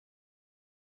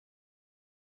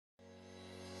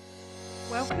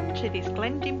Welcome to this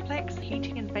Dimplex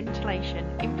heating and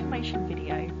ventilation information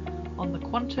video on the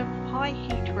Quantum High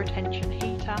Heat Retention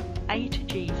Heater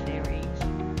AtoG series.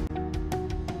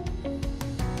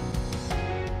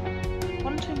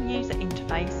 Quantum user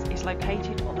interface is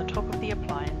located on the top of the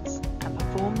appliance and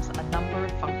performs a number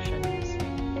of functions.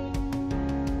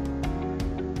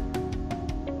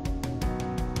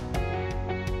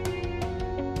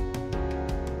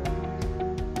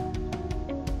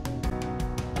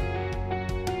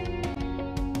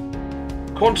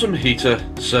 Quantum Heater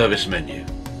Service Menu.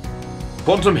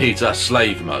 Quantum Heater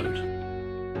Slave Mode.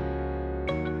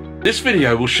 This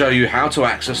video will show you how to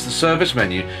access the service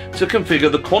menu to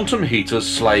configure the Quantum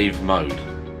Heater's Slave Mode.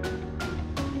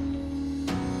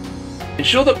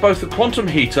 Ensure that both the Quantum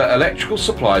Heater electrical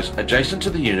supplies adjacent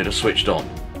to the unit are switched on.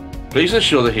 Please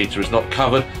ensure the heater is not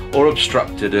covered or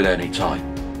obstructed at any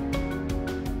time.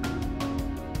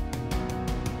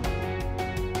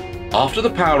 After the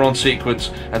power on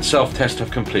sequence and self-test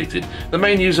have completed, the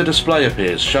main user display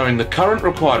appears showing the current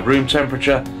required room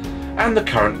temperature and the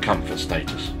current comfort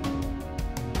status.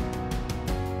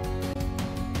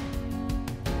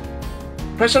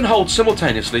 Press and hold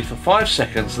simultaneously for 5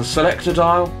 seconds the selector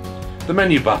dial, the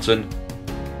menu button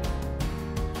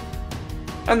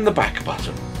and the back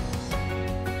button.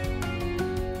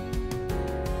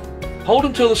 Hold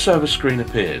until the service screen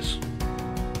appears.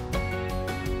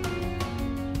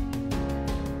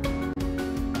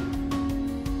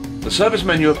 The service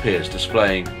menu appears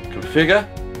displaying Configure,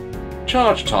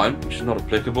 Charge Time, which is not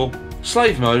applicable,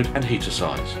 Slave Mode and Heater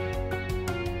Size.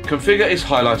 Configure is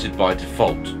highlighted by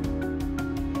default.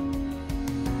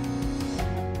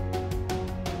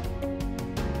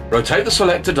 Rotate the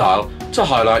selector dial to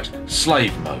highlight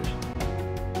Slave Mode.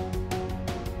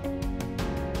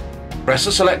 Press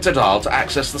the selector dial to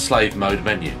access the Slave Mode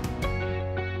menu.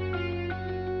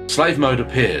 Slave Mode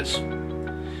appears.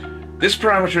 This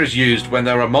parameter is used when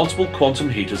there are multiple quantum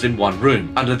heaters in one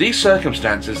room. Under these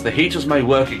circumstances, the heaters may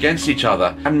work against each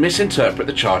other and misinterpret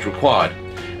the charge required.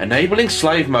 Enabling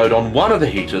slave mode on one of the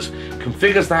heaters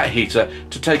configures that heater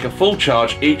to take a full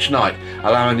charge each night,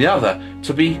 allowing the other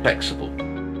to be flexible.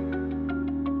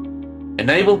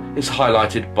 Enable is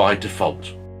highlighted by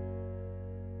default.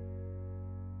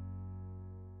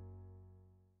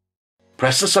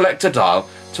 Press the selector dial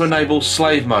to enable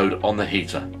slave mode on the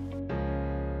heater.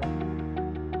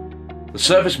 The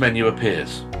service menu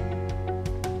appears.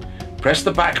 Press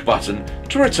the back button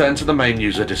to return to the main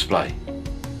user display.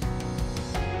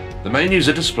 The main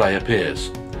user display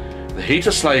appears. The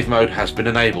heater slave mode has been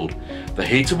enabled. The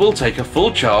heater will take a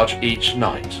full charge each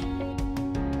night.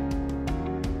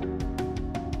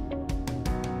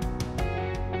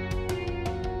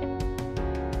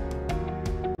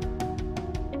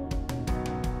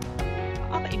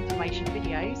 For other information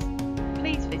videos,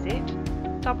 please visit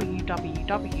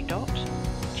www.gd